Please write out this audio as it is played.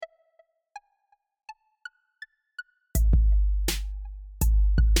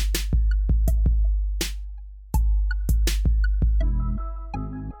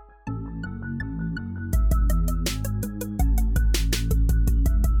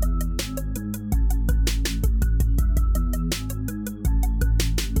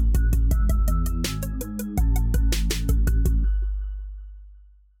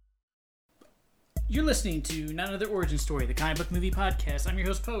listening to Not Another Origin Story, the comic book movie podcast. I'm your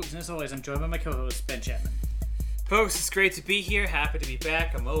host, Pogues, and as always, I'm joined by my co-host, Ben Chapman. Folks, it's great to be here. Happy to be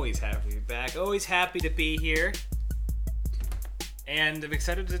back. I'm always happy to be back. Always happy to be here. And I'm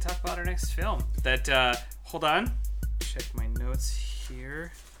excited to talk about our next film. Hold on. Check my notes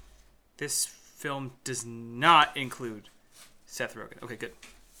here. This film does not include Seth Rogen. Okay, good.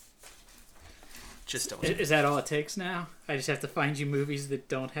 Just don't. Is that all it takes now? I just have to find you movies that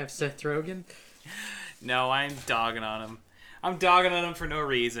don't have Seth Rogen? No, I'm dogging on him. I'm dogging on him for no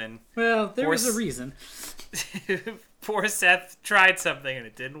reason. Well, there was a reason. Poor Seth tried something and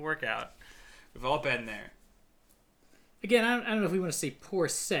it didn't work out. We've all been there. Again, I don't know if we want to say poor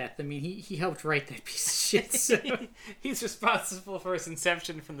Seth. I mean, he helped write that piece of shit. So. He's responsible for his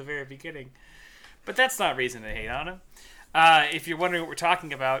inception from the very beginning. But that's not reason to hate on him. If you're wondering what we're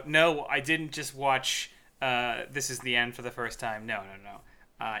talking about, no, I didn't just watch This Is the End for the first time. No.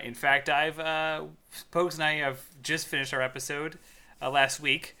 In fact, Pogues and I have just finished our episode last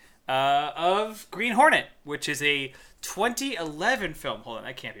week of Green Hornet, which is a 2011 film. Hold on,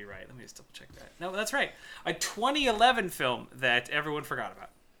 that can't be right. Let me just double check that. No, that's right. A 2011 film that everyone forgot about.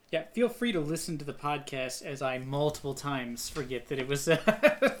 Yeah, feel free to listen to the podcast as I multiple times forget that it was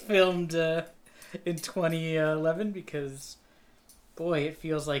filmed in 2011 because, boy, it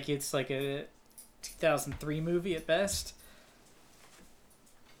feels like it's like a 2003 movie at best.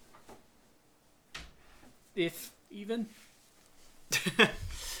 If even.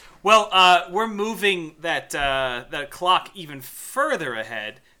 Well, we're moving that clock even further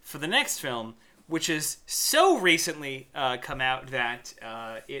ahead for the next film, which is so recently come out that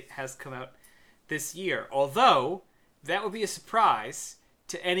it has come out this year. Although, that would be a surprise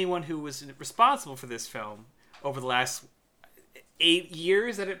to anyone who was responsible for this film over the last 8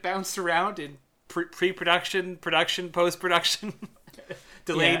 years that it bounced around in pre-production, production, post-production,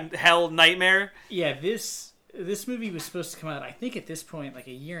 delayed hell nightmare. Yeah, this movie was supposed to come out, I think at this point, like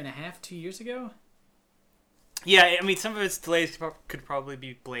a year and a half, 2 years ago. Yeah, I mean, some of its delays could probably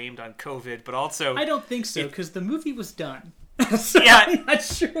be blamed on COVID, but also... I don't think so, because the movie was done. So yeah, I'm not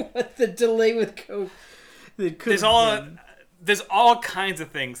sure what the delay with COVID could have been. There's all kinds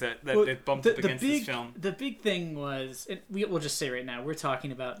of things that bumped up against this film. The big thing was, and we'll just say right now, we're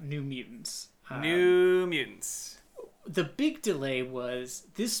talking about New Mutants. New Mutants. The big delay was,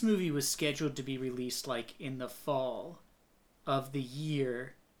 this movie was scheduled to be released like in the fall of the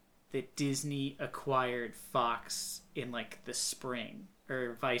year that Disney acquired Fox in like the spring,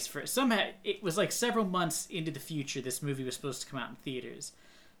 or vice versa. Somehow, it was like several months into the future this movie was supposed to come out in theaters.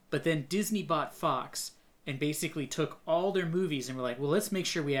 But then Disney bought Fox and basically took all their movies and were like, well, let's make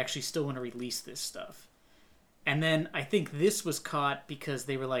sure we actually still want to release this stuff. And then I think this was caught because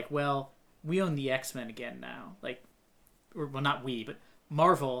they were like, well, we own the X-Men again now. Like, well, not we, but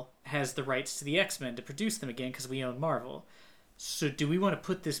Marvel has the rights to the X-Men to produce them again because we own Marvel. So do we want to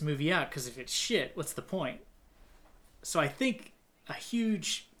put this movie out? Because if it's shit, what's the point? So I think a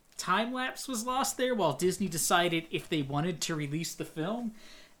huge time lapse was lost there while Disney decided if they wanted to release the film.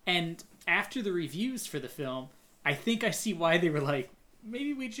 And after the reviews for the film, I think I see why they were like,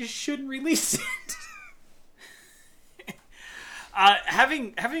 maybe we just shouldn't release it.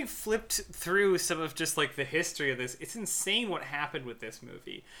 Having flipped through some of just like the history of this, it's insane what happened with this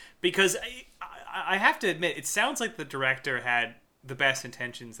movie. Because I have to admit, it sounds like the director had the best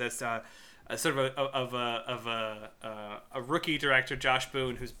intentions. That's a sort of a rookie director, Josh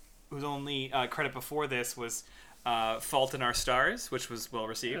Boone, whose only credit before this was Fault in Our Stars, which was well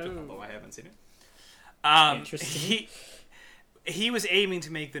received, although I haven't seen it. Interesting. He was aiming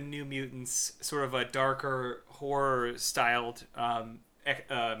to make the New Mutants sort of a darker, horror-styled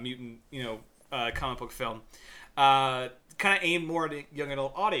mutant, comic book film. Kind of aimed more at a young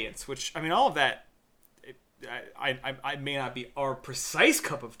adult audience, which, I mean, all of that, I may not be our precise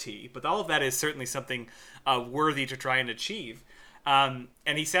cup of tea, but all of that is certainly something worthy to try and achieve. And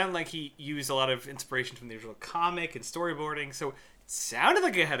he sounded like he used a lot of inspiration from the original comic and storyboarding, so it sounded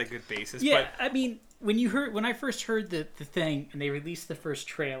like it had a good basis. Yeah, but... I mean, when I first heard the thing and they released the first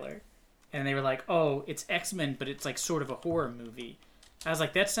trailer and they were like, oh, it's X-Men, but it's like sort of a horror movie. I was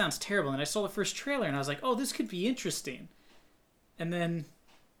like, that sounds terrible. And I saw the first trailer and I was like, oh, this could be interesting. And then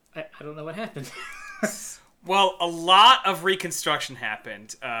I don't know what happened. Well, a lot of reconstruction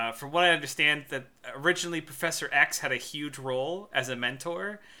happened. From what I understand, that originally Professor X had a huge role as a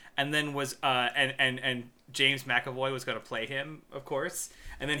mentor, and then was and James McAvoy was going to play him, of course,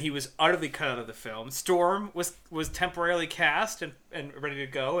 and then he was utterly cut out of the film. Storm was temporarily cast and ready to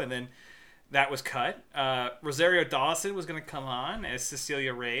go, and then that was cut. Rosario Dawson was going to come on as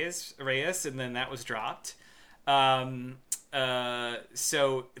Cecilia Reyes, and then that was dropped. So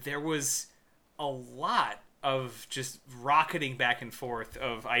there was a lot of just rocketing back and forth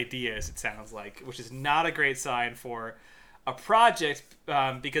of ideas, it sounds like, which is not a great sign for a project,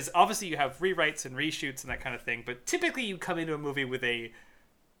 because obviously you have rewrites and reshoots and that kind of thing, but typically you come into a movie with a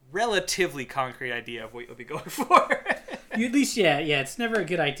relatively concrete idea of what you'll be going for. You at least, yeah, it's never a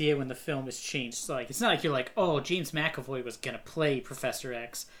good idea when the film is changed. So, like, it's not like you're like, oh, James McAvoy was gonna play Professor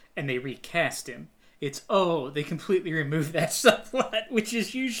X, and they recast him. It's, oh, they completely removed that subplot, which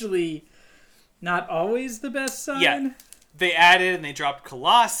is usually not always the best sign. Yeah. They added and they dropped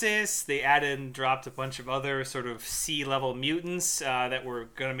Colossus. They added and dropped a bunch of other sort of sea-level mutants that were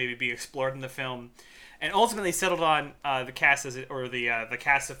going to maybe be explored in the film, and ultimately settled on the cast the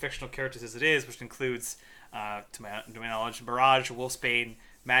cast of fictional characters as it is, which includes, to my knowledge, Mirage, Wolfsbane,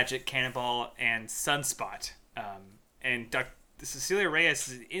 Magic, Cannonball, and Sunspot. And Cecilia Reyes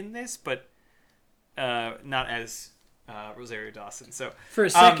is in this, but not as Rosario Dawson. So for a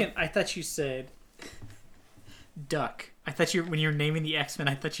second, I thought you said Duck. I thought when you were naming the X-Men,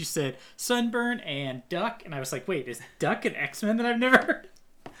 I thought you said Sunburn and Duck, and I was like, wait, is Duck an X-Men that I've never heard?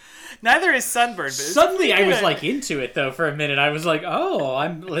 Neither is Sunburn. But suddenly, I was like into it though for a minute. I was like,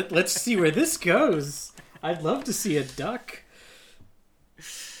 oh, let's see where this goes. I'd love to see a Duck.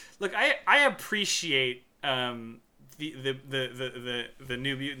 Look, I appreciate the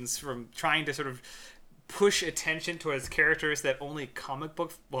New Mutants from trying to sort of push attention towards characters that only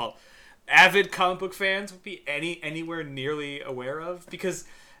avid comic book fans would be anywhere nearly aware of, because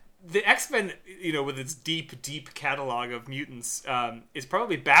the X-Men, with its deep catalog of mutants, is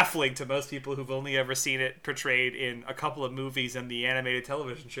probably baffling to most people who've only ever seen it portrayed in a couple of movies and the animated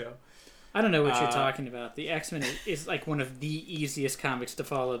television show. I don't know what you're talking about. The X-Men is like one of the easiest comics to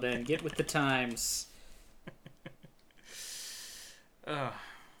follow, Ben. Get with the times.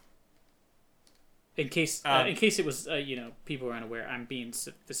 In case it was, people were unaware, I'm being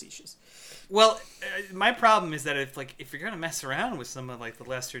facetious. Well, my problem is that if you're gonna mess around with some of like the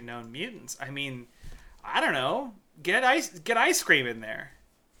lesser known mutants, I mean, I don't know, get Ice Cream in there.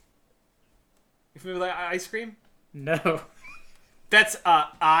 You familiar with Ice Cream? No. That's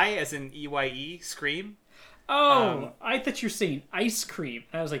I as in EYE Scream. Oh, I thought you were saying ice cream.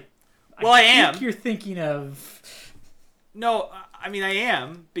 I was like, I am. You're thinking of. No, I mean I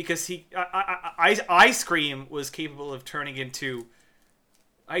am, because Ice Cream was capable of turning into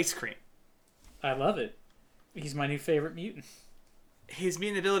ice cream. I love it. He's my new favorite mutant. His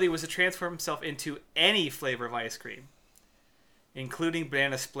mutant ability was to transform himself into any flavor of ice cream, including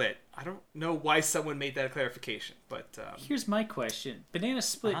Banana Split. I don't know why someone made that clarification, but here's my question: Banana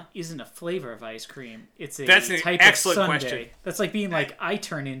Split isn't a flavor of ice cream; it's a That's an type excellent of sundae. question. That's like being like, I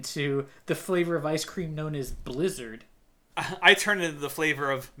turn into the flavor of ice cream known as Blizzard. I turn into the flavor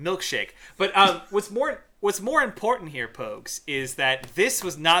of milkshake. But what's more important here, Pogues, is that this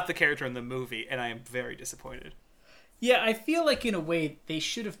was not the character in the movie, and I am very disappointed. Yeah, I feel like in a way they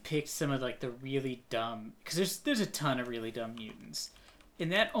should have picked some of like the really dumb, because there's a ton of really dumb mutants,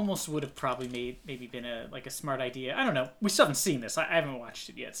 and that almost would have probably maybe been a smart idea. I don't know. We still haven't seen this. I haven't watched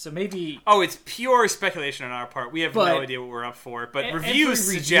it yet, so maybe. Oh, it's pure speculation on our part. We have no idea what we're up for. But reviews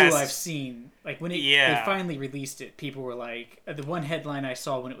suggest I've seen, like when they finally released it, people were like, the one headline I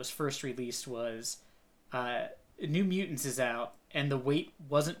saw when it was first released was, "New Mutants is out, and the wait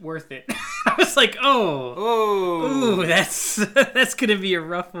wasn't worth it." I was like, ooh, that's gonna be a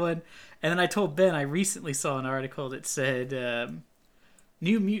rough one. And then I told Ben I recently saw an article that said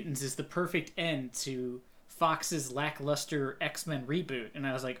New Mutants is the perfect end to Fox's lackluster X-Men reboot, and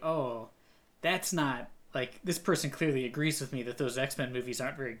I was like, oh, that's not like, this person clearly agrees with me that those X-Men movies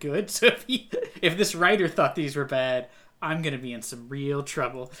aren't very good. So if this writer thought these were bad, I'm gonna be in some real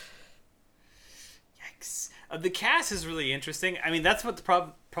trouble. Yikes. The cast is really interesting. I mean, that's what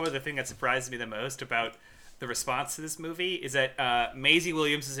probably the thing that surprised me the most about the response to this movie is that Maisie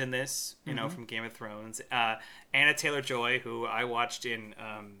Williams is in this, from Game of Thrones. Anna Taylor-Joy, who I watched in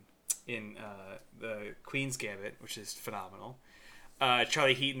the Queen's Gambit, which is phenomenal.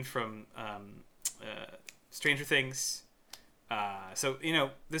 Charlie Heaton from Stranger Things. So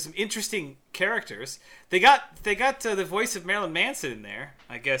there's some interesting characters. They got the voice of Marilyn Manson in there.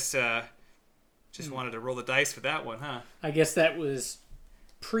 I guess. Just wanted to roll the dice for that one, huh? I guess that was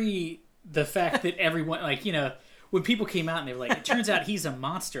pre the fact that everyone, when people came out and they were like, it turns out he's a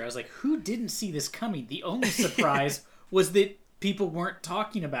monster. I was like, who didn't see this coming? The only surprise was that people weren't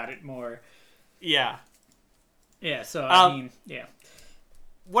talking about it more. Yeah. Yeah, so, I mean, yeah.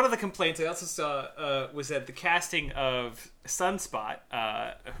 One of the complaints I also saw was that the casting of Sunspot,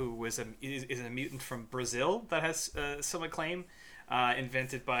 who is a mutant from Brazil that has some acclaim,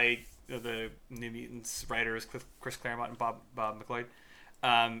 invented by the New Mutants writers Chris Claremont and Bob McLeod.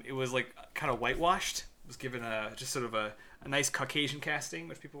 It was like kind of whitewashed. It was given just sort of a nice Caucasian casting,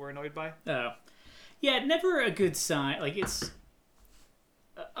 which people were annoyed by. Oh, yeah, never a good sign. Like it's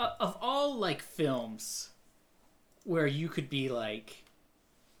of all like films where you could be like,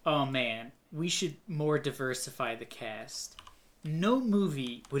 oh man, we should more diversify the cast. No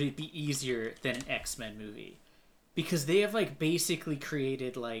movie would it be easier than an X-Men movie, because they have like basically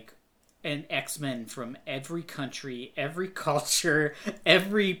created like an X-Men from every country, every culture,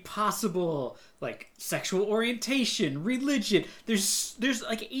 every possible like sexual orientation, religion. There's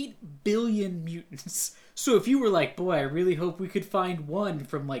like 8 billion mutants. So if you were like, boy, I really hope we could find one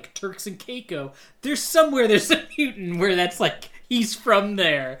from like Turks and Caicos, there's a mutant where that's like he's from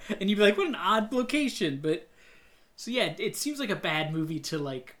there, and you'd be like, what an odd location. But so yeah, it seems like a bad movie to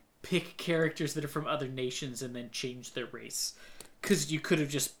like pick characters that are from other nations and then change their race. Because you could have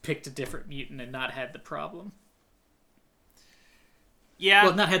just picked a different mutant and not had the problem. Yeah.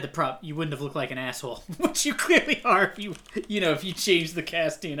 Well, not had the problem. You wouldn't have looked like an asshole, which you clearly are if you change the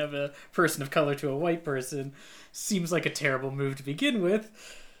casting of a person of color to a white person. Seems like a terrible move to begin with.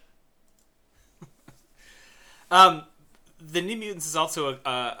 The New Mutants is also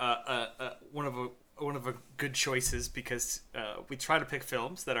one of a good choices because we try to pick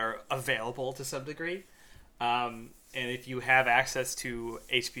films that are available to some degree. And if you have access to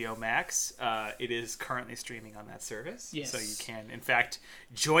HBO Max, it is currently streaming on that service. Yes. So you can, in fact,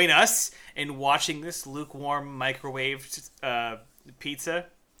 join us in watching this lukewarm microwaved pizza.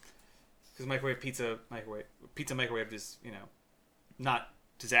 Because pizza microwave is, not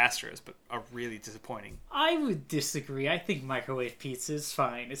disastrous, but are really disappointing. I would disagree. I think microwave pizza is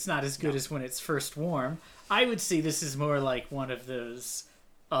fine. It's not as good as when it's first warm. I would say this is more like one of those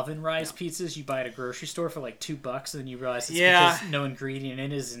oven rise pizzas you buy at a grocery store for like $2, and then you realize it's because no ingredient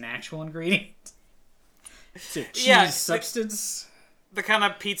in it is an actual ingredient. It's a cheese substance. The kind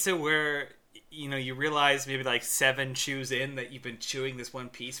of pizza where you realize maybe like 7 chews in that you've been chewing this one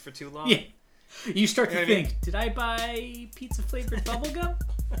piece for too long. Yeah. You start to think, did I buy pizza flavored bubblegum?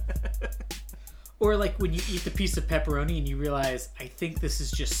 Or like when you eat the piece of pepperoni and you realize, I think this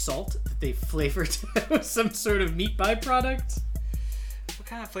is just salt that they flavored with some sort of meat byproduct. What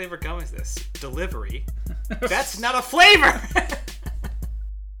kind of flavor gum is this? Delivery? That's not a flavor!